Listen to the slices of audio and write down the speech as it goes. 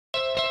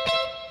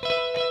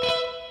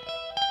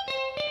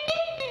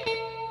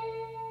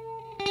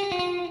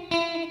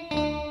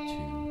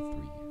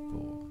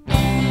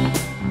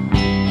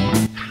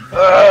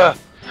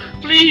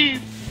Please,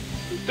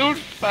 don't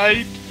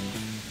fight.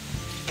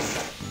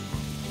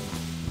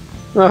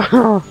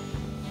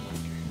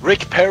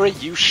 Rick Perry,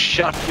 you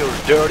shut your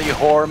dirty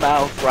whore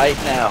mouth right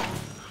now.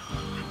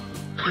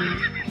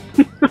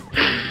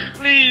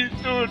 Please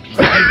don't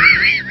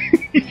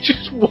fight. He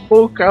just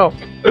woke up.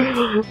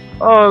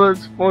 Oh,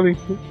 that's funny.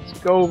 Let's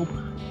go.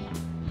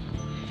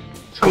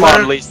 Come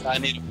on, Lisa, I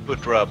need a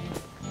foot rub.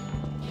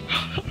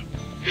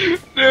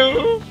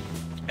 No.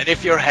 And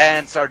if your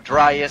hands are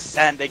dry as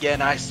sand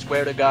again, I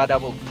swear to God I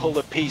will pull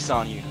a piece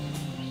on you.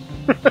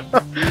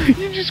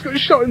 You just got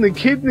shot in the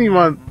kidney,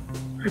 man.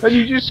 And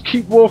you just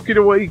keep walking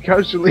away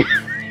casually.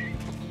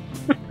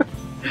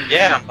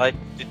 Yeah, I'm like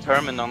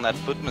determined on that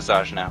foot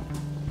massage now.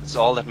 That's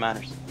all that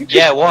matters. Just,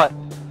 yeah, what?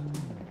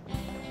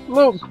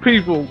 Look,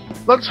 people,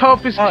 that's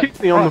half his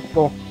kidney on the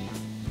floor.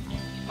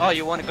 Oh,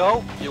 you wanna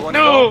go? You wanna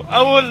No, go?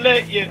 I won't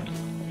let you.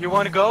 You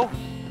wanna go?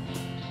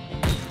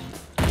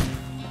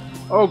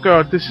 Oh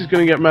god, this is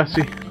gonna get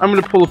messy. I'm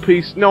gonna pull a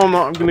piece. No, I'm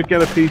not. I'm gonna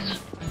get a piece.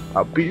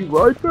 I'll be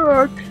right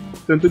back.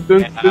 Dun, dun, dun,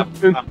 Yeah, dun,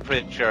 dun. I'm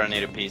pretty sure I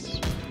need a piece.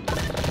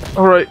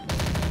 Alright.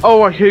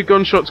 Oh, I hear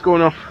gunshots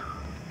going off.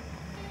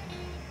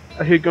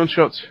 I hear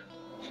gunshots.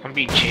 I'm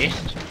being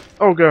chased.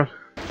 Oh god.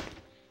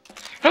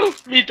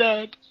 Help me,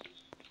 Dad.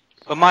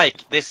 But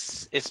Mike,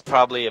 this is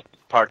probably a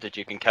part that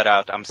you can cut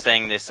out. I'm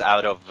saying this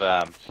out of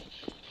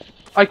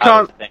I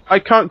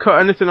can't cut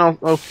anything else.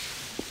 Oh.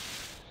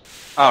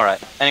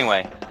 Alright,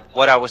 anyway,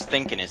 what I was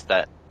thinking is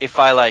that if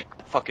I like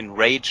fucking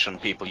rage on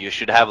people, you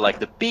should have like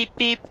the beep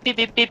beep beep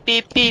beep beep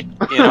beep beep,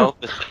 you know,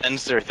 the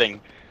sensor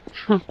thing.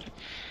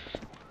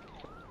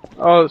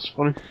 Oh, that's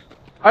funny.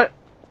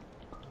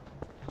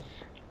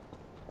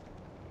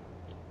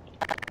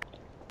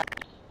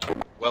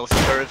 Well,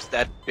 serves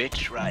that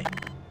bitch right.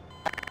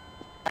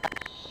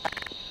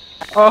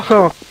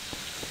 Oh.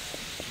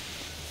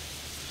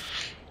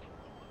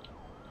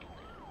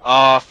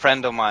 Oh, a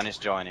friend of mine is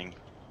joining.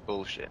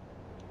 Bullshit.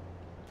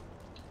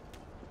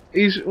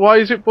 Why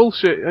is it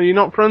bullshit? Are you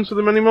not friends with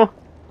him anymore?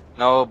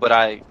 No, but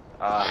I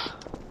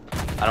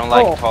don't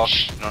like Oh,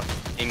 talking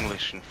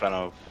English in front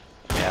of,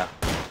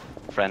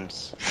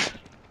 friends.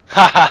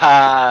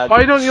 Hahaha.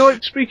 Why don't you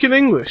like speaking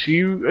English? Are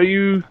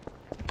you...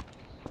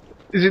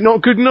 Is it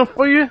not good enough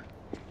for you?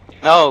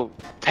 No,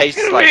 tastes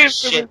Get away like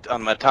from shit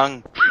on my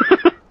tongue.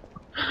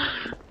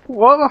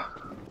 What?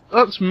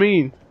 That's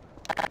mean.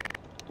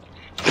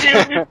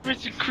 Damn it,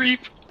 Mr. Creep.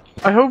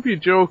 I hope you're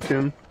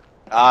joking.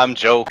 I'm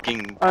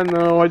joking. I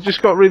know, I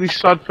just got really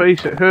sad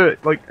face. It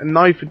hurt. Like a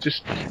knife had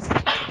just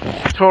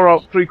tore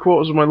out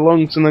 3/4 of my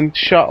lungs and then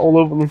shot all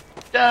over them.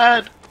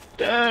 Dad,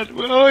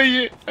 where are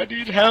you? I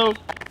need help.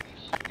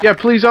 Yeah,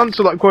 please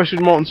answer that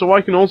question, Morten, so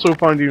I can also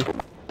find you.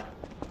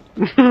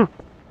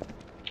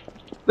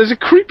 There's a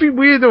creepy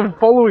weirdo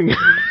following you.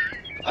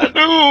 I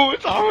know,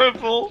 it's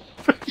horrible.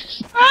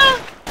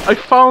 I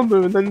found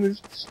him and then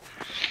there's...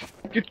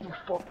 Get the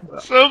fuck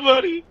back.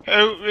 Somebody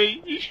help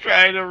me. He's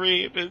trying to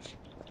rape us.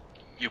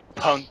 You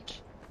punk.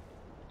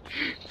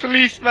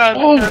 Policeman.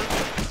 Oh! help.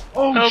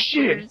 Oh Help,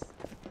 shit!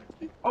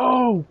 please.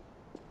 Oh!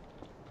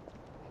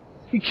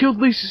 He killed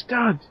Lisa's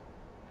dad.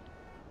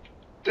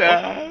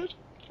 Dad.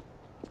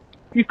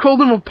 You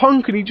called him a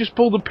punk and he just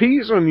pulled a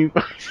piece on you.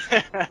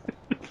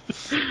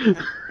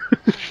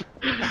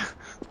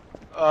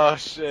 Oh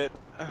shit.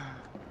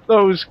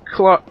 That was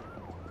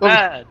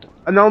Dad.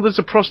 And now there's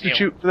a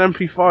prostitute with an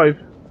MP5.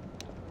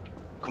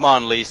 Come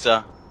on,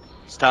 Lisa.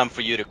 It's time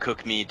for you to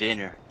cook me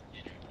dinner.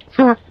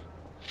 Well,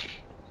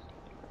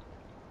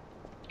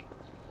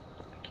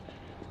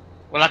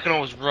 I can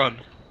always run.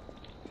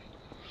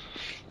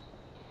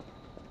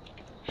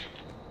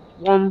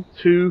 1,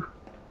 2.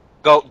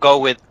 Go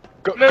with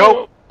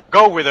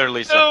her,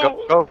 Lisa.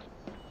 No. Go.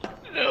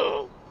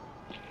 No.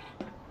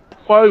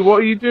 Why? What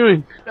are you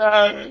doing?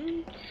 Dad.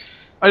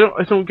 I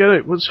don't get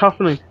it. What's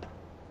happening?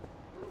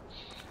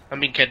 I'm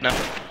being kidnapped.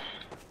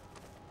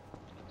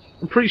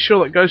 I'm pretty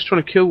sure that guy's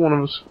trying to kill one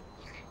of us.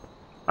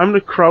 I'm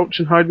gonna crouch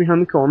and hide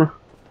behind the corner.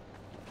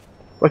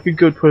 Like a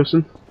good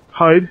person.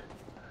 Hide.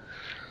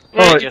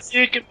 Alright. Just-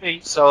 You can be.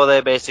 So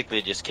they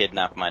basically just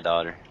kidnapped my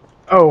daughter.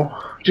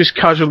 Oh, just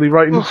casually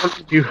right in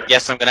front of you.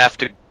 Guess I'm gonna have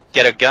to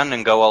get a gun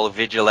and go all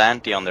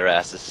vigilante on their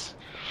asses.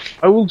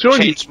 I will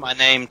join you. Change my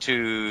name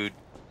to...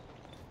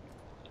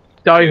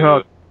 Die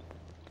Hard.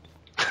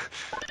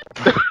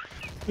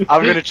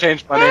 I'm gonna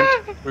change my name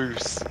to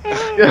Bruce.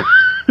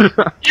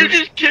 You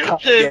just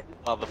killed him.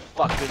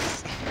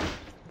 Motherfuckers.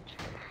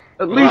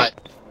 At least,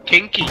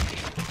 Kinky.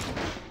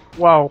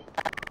 wow.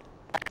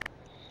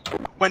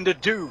 When the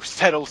dew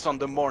settles on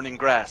the morning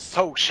grass,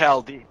 so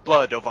shall the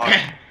blood of our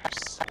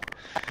fathers.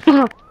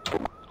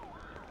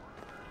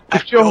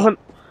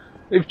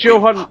 If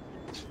Joe hadn't...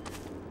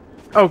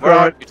 Oh Where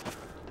are god,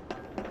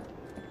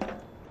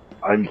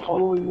 I'm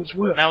following this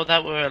whip. Now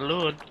that we're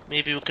alone,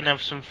 maybe we can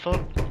have some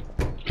fun.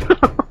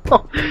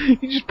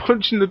 He's just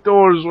punching the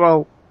door as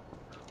well.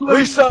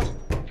 Lisa!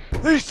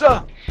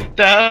 Lisa!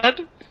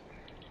 Dad,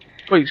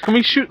 Wait, can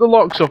we shoot the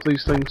locks off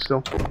these things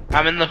still?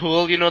 I'm in the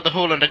hole. You know the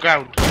hole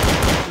underground.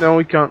 No,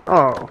 we can't.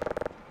 Oh.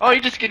 Oh, he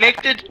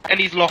disconnected and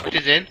he's locked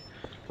us in.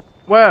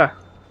 Where?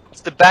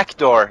 It's the back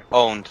door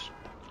owned.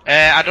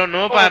 I don't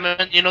know, but I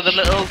mean, you know the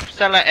little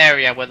cellar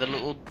area where the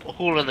little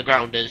hole in the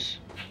ground is.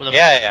 With the-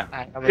 Yeah.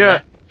 I'm in Yeah.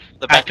 there.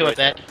 The Back back to a door.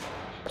 bed.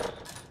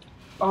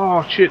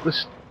 Oh shit!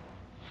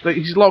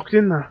 He's locked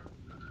in there.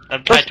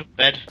 I'm tied to a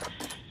bed.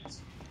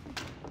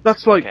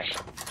 That's like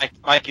Okay.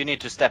 Mike, you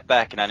need to step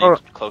back, and I need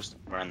Alright. to close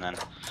the door, and then.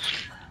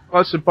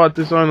 that's a bad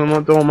design on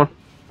that door, man.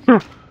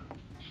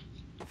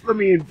 Let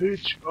me in,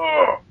 bitch.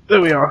 Oh, there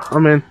we are.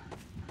 I'm in.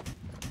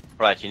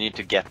 Right, you need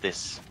to get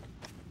this.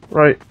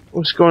 Right,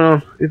 what's going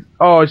on?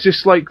 Is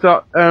this like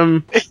that?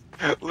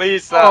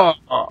 Lisa,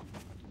 Oh,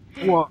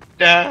 what?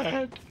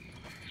 Dad.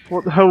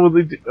 What the hell will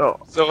they do? Oh,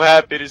 so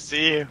happy to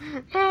see you.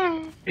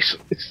 it's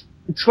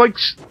like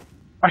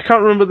I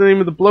can't remember the name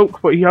of the bloke,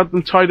 but he had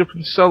them tied up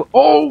in the cell.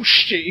 Oh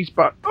shit, he's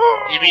back.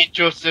 Oh. You mean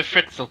Joseph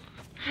Fritzl?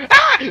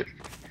 Ah!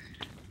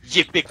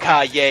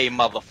 Yippee-ki-yay,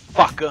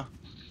 motherfucker.